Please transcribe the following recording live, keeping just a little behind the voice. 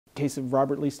case of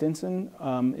Robert Lee Stinson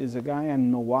is a guy in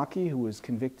Milwaukee who was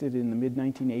convicted in the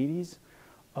mid-1980s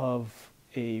of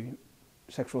a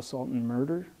sexual assault and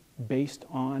murder based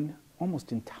on,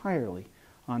 almost entirely,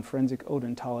 on forensic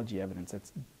odontology evidence.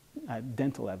 That's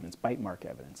dental evidence, bite mark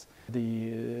evidence.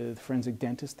 The forensic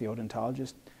dentist, the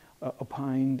odontologist,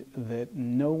 opined that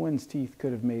no one's teeth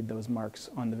could have made those marks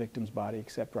on the victim's body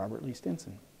except Robert Lee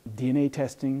Stinson. DNA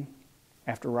testing,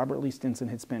 after Robert Lee Stinson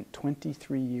had spent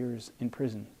 23 years in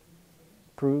prison,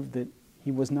 proved that he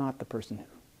was not the person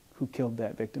who killed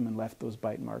that victim and left those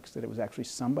bite marks, that it was actually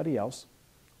somebody else,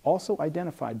 also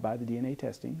identified by the DNA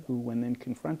testing, who, when then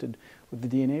confronted with the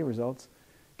DNA results,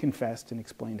 confessed and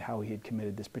explained how he had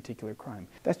committed this particular crime.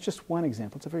 That's just one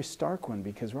example. It's a very stark one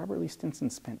because Robert Lee Stinson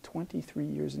spent 23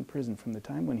 years in prison from the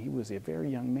time when he was a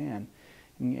very young man.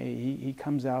 And he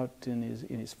comes out in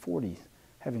his 40s,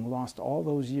 having lost all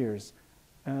those years,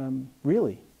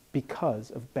 really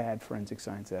because of bad forensic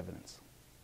science evidence.